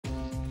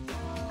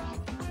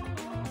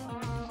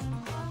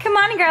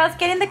on, girls,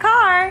 get in the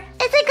car.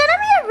 Is it gonna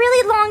be a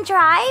really long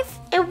drive?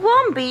 It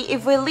won't be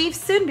if we leave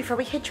soon before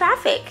we hit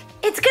traffic.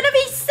 It's gonna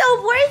be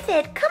so worth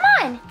it. Come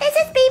on. This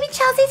is baby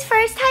Chelsea's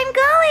first time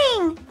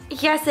going.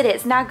 Yes, it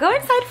is. Now go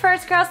inside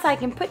first, girls, so I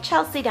can put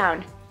Chelsea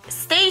down.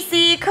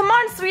 Stacie, come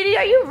on, sweetie.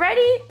 Are you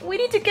ready? We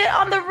need to get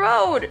on the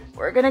road.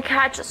 We're gonna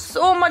catch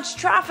so much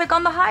traffic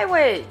on the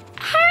highway.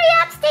 Hurry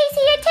up,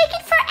 Stacie. You're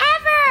taking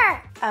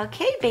forever.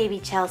 Okay, baby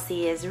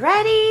Chelsea is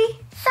ready.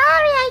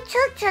 Sorry I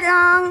took too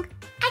long.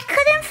 I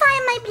couldn't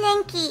find my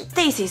blankie.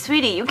 Stacie,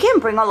 sweetie, you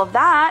can't bring all of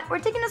that. We're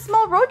taking a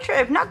small road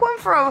trip, not going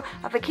for a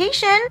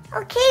vacation.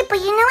 Okay, but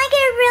you know I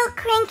get real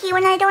cranky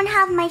when I don't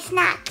have my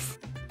snacks.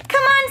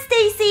 Come on,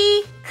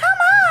 Stacie.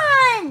 Come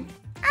on.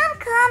 I'm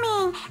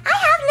coming. I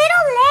have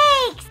little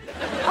legs.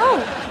 Oh,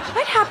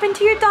 what happened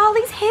to your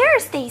dolly's hair,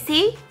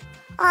 Stacie?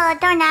 Oh,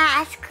 don't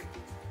ask.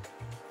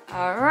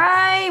 All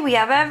right, we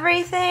have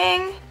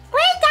everything.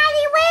 Wait,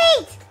 Daddy,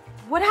 wait.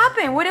 What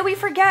happened? What did we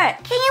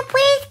forget? Can you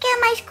please get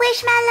my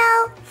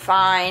squishmallow?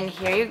 Fine,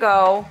 here you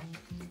go.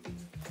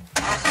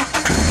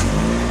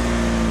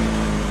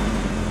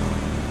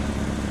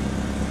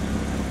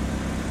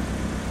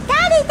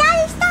 Daddy,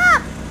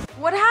 stop!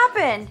 What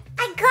happened?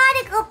 I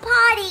gotta go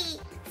potty.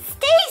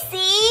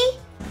 Stacie!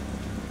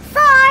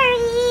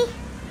 Sorry.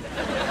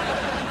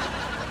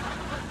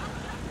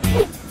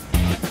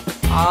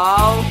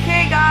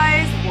 Okay,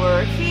 guys,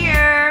 we're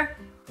here.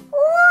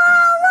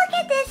 Whoa, look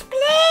at this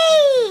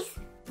place.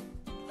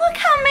 Look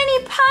how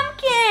many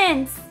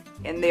pumpkins.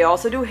 And they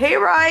also do hay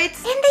rides.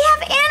 And they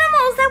have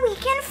animals that we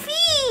can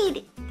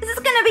feed. This is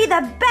gonna be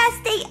the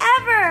best day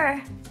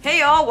ever. Hey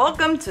y'all,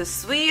 welcome to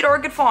Sweet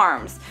Orchid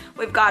Farms.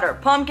 We've got our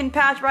pumpkin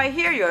patch right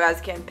here. You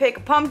guys can pick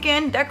a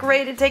pumpkin,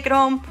 decorate it, take it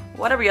home,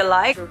 whatever you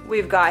like.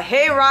 We've got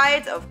hay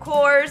rides, of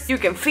course. You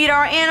can feed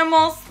our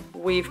animals.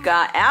 We've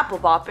got apple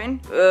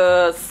popping.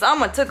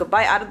 Someone took a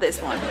bite out of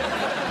this one.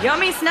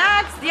 Yummy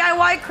snacks,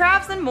 DIY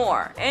crafts, and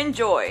more.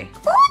 Enjoy.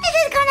 Oh, this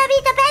is gonna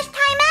be the best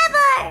time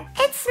ever.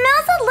 It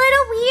smells a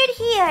little weird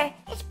here.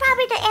 It's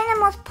probably the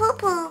animal's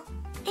poo-poo.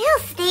 Ew,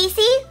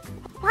 Stacie.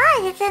 Why?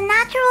 It's a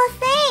natural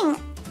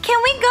thing.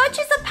 Can we go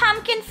choose a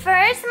pumpkin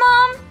first,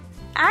 Mom?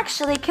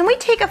 Actually, can we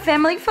take a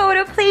family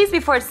photo, please,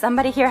 before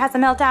somebody here has a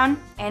meltdown?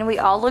 And we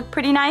all look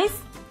pretty nice?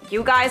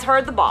 You guys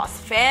heard the boss.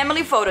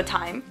 Family photo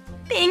time.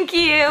 Thank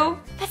you.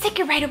 Let's take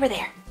it right over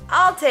there.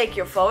 I'll take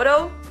your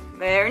photo.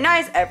 Very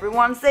nice.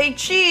 Everyone say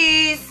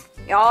cheese.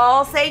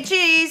 Y'all say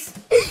cheese.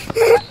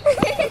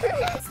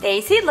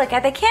 Stacie, look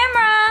at the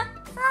camera.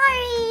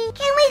 Sorry.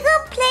 Can we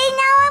go play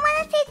now? I want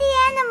to see the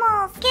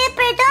animals.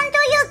 Skipper, don't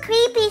do your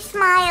creepy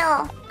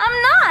smile. I'm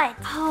not.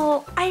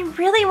 Oh, I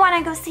really want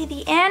to go see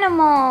the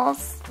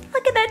animals.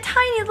 Look at that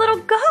tiny little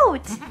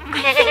goat.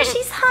 I think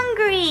she's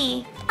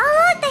hungry. Oh,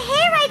 look, the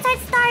hay rides are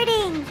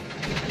starting.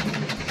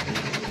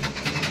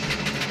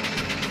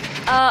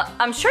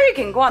 I'm sure you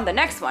can go on the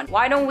next one.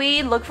 Why don't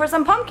we look for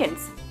some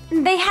pumpkins?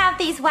 They have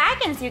these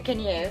wagons you can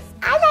use.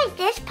 I like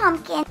this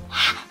pumpkin.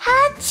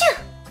 Achoo!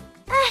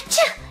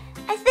 Achoo!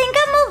 I think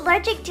I'm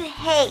allergic to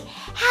hay.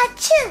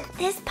 Achoo!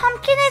 This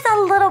pumpkin is a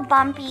little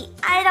bumpy.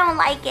 I don't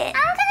like it.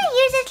 I'm gonna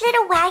use this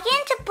little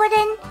wagon to put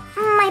in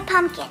my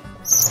pumpkin.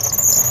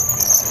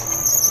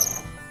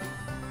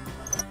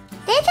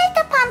 This is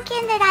the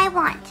pumpkin that I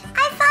want.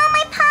 I found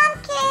my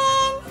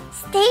pumpkin!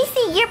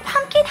 Stacie, your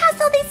pumpkin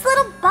has all these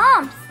little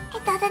bumps.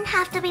 It doesn't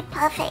have to be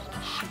perfect.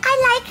 I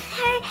like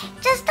her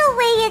just the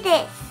way it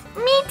is.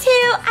 Me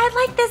too. I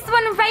like this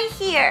one right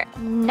here.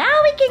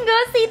 Now we can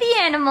go see the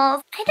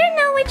animals. I don't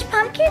know which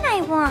pumpkin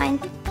I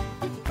want.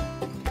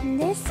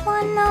 This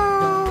one,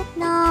 no.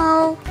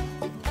 No.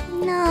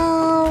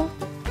 No.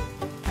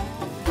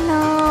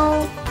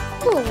 No.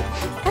 Ooh,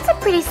 that's a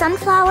pretty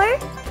sunflower.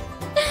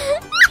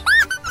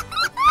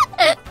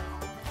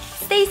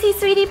 Stacie,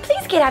 sweetie,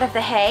 please get out of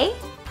the hay.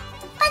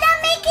 But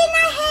I'm making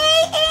a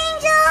hay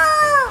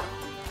angel.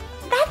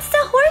 That's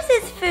the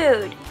horse's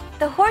food.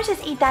 The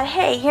horses eat that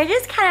hay. You're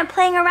just kind of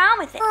playing around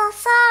with it. Oh,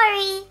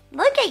 sorry.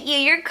 Look at you.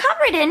 You're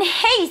covered in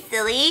hay,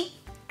 silly.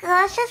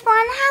 Girls just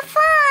want to have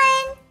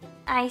fun.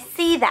 I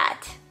see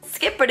that.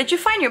 Skipper, did you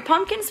find your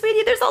pumpkin,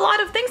 sweetie? There's a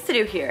lot of things to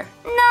do here.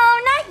 No,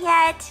 not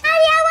yet.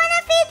 Daddy, I want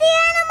to feed the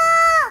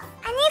animals.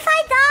 I need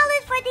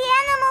 $5 for the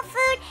animal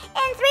food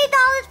and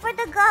 $3 for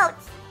the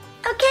goats.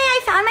 Okay, I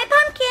found my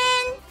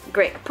pumpkin.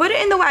 Great. Put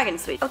it in the wagon,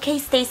 sweetie. Okay,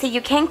 Stacie,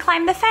 you can't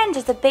climb the fence.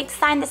 There's a big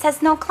sign that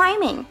says no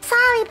climbing.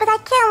 Sorry, but I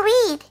can't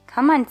read.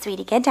 Come on,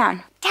 sweetie, get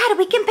down. Dad,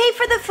 we can pay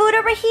for the food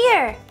over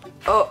here.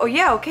 Oh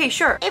yeah, okay,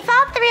 sure. If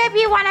all three of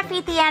you want to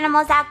feed the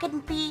animals, I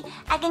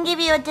can give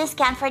you a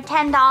discount for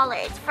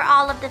 $10 for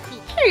all of the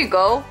feed. Here you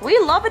go. We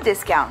love a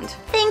discount.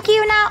 Thank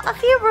you. Now, a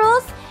few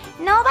rules.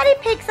 Nobody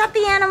picks up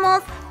the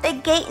animals. The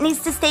gate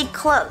needs to stay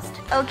closed,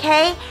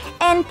 okay?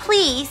 And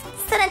please,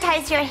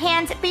 sanitize your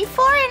hands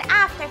before and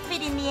after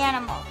feeding the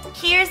animal.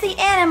 Here's the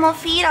animal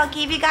feed. I'll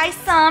give you guys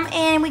some,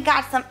 and we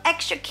got some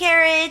extra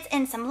carrots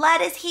and some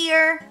lettuce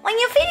here. When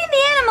you're feeding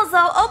the animals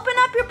though, open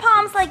up your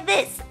palms like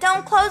this.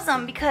 Don't close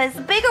them because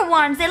the bigger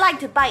ones, they like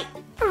to bite.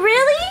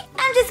 Really?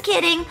 I'm just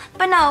kidding,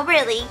 but no,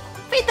 really.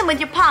 Feed them with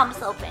your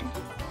palms open.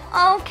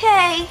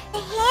 Okay. The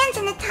hands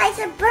and the ties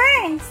are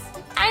burns.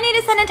 I need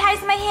to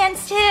sanitize my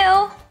hands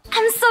too.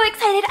 I'm so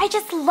excited. I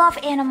just love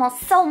animals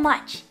so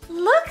much.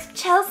 Look,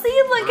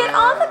 Chelsea, look at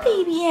all the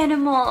baby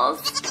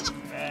animals.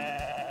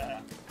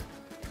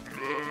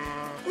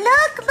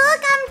 Look,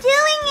 I'm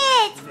doing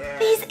it.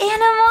 These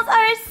animals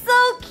are so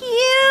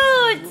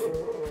cute.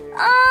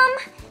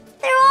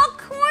 They're all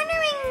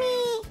cornering me.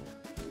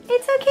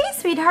 It's okay,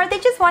 sweetheart. They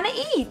just want to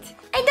eat.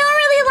 I don't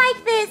really like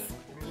this.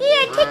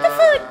 Here, take the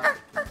food.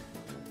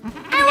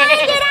 I want to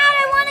get out.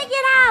 I want to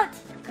get out.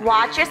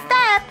 Watch your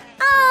step.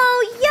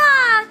 Oh,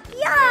 yuck.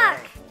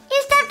 You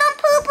stepped on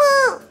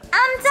poo-poo.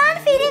 I'm done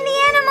feeding the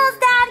animals,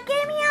 Dad.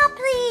 Get me out,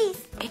 please.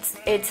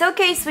 It's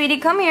okay, sweetie.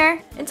 Come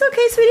here. It's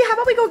okay, sweetie. How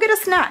about we go get a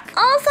snack?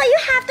 Also, you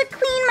have to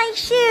clean my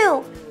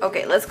shoe.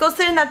 Okay, let's go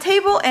sit in that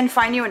table and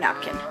find you a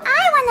napkin.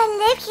 I want to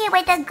live here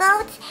with the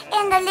goats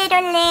and the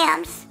little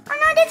lambs. Oh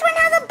no, this one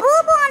has a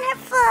boo-boo on her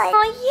foot.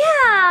 Oh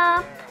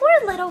yeah, poor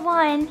little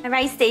one. All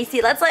right,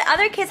 Stacie, let's let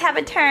other kids have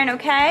a turn,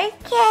 okay?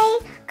 Okay,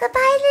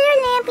 goodbye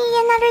little lambie,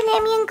 another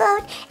lambie and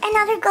goat,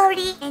 another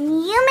goatie. And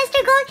you,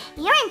 Mr. Goat,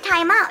 you're in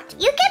timeout.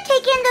 You kept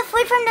taking the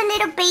food from the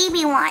little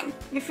baby one.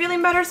 You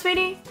feeling better,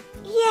 sweetie?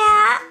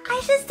 Yeah,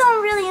 I just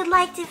don't really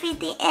like to feed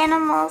the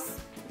animals.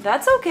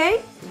 That's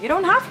okay. You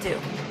don't have to.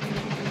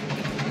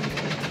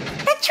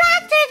 The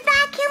tractor's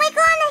back. Can we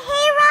go on the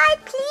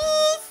hayride,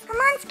 please? Come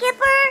on,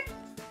 Skipper.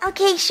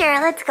 Okay, sure.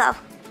 Let's go.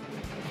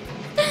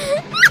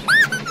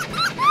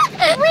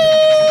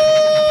 Whee!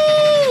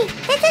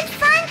 This is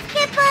fun,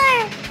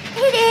 Skipper.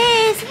 It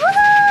is.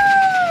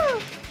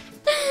 Woohoo!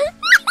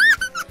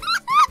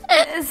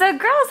 So,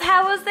 girls,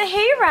 how was the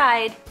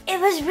hayride? It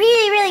was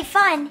really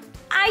fun.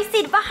 I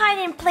stayed behind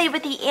and played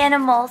with the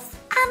animals.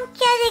 I'm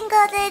getting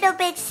a little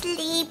bit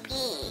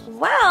sleepy.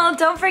 Well,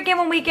 don't forget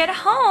when we get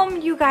home,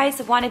 you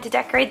guys wanted to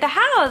decorate the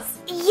house.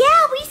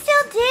 Yeah, we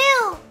still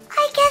do.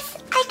 I guess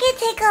I could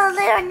take a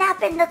little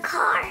nap in the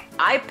car.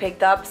 I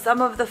picked up some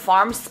of the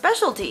farm's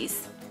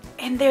specialties,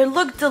 and they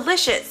look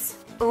delicious.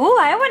 Ooh,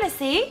 I want to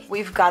see.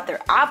 We've got their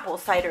apple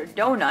cider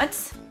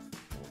donuts,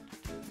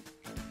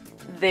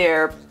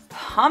 their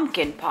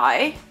pumpkin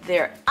pie,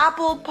 their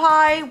apple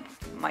pie,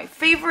 my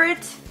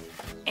favorite,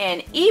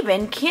 and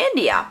even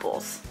candy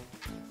apples.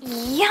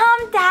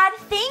 Yum, Dad,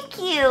 thank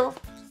you.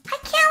 I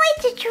can't wait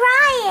to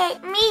try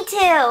it. Me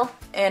too.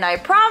 And I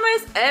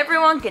promise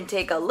everyone can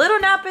take a little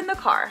nap in the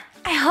car.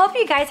 I hope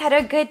you guys had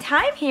a good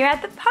time here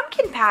at the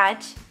pumpkin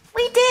patch.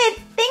 We did.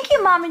 Thank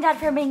you, Mom and Dad,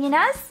 for bringing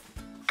us.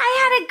 I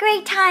had a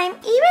great time,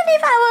 even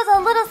if I was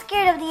a little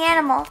scared of the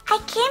animals. I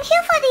came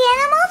here for the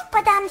animals,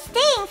 but I'm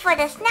staying for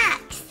the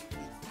snacks.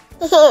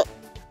 I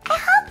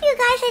hope you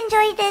guys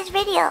enjoyed this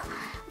video.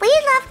 We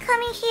love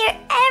coming here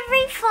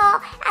every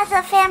fall as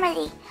a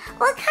family.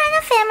 What kind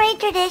of family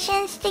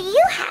traditions do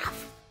you have?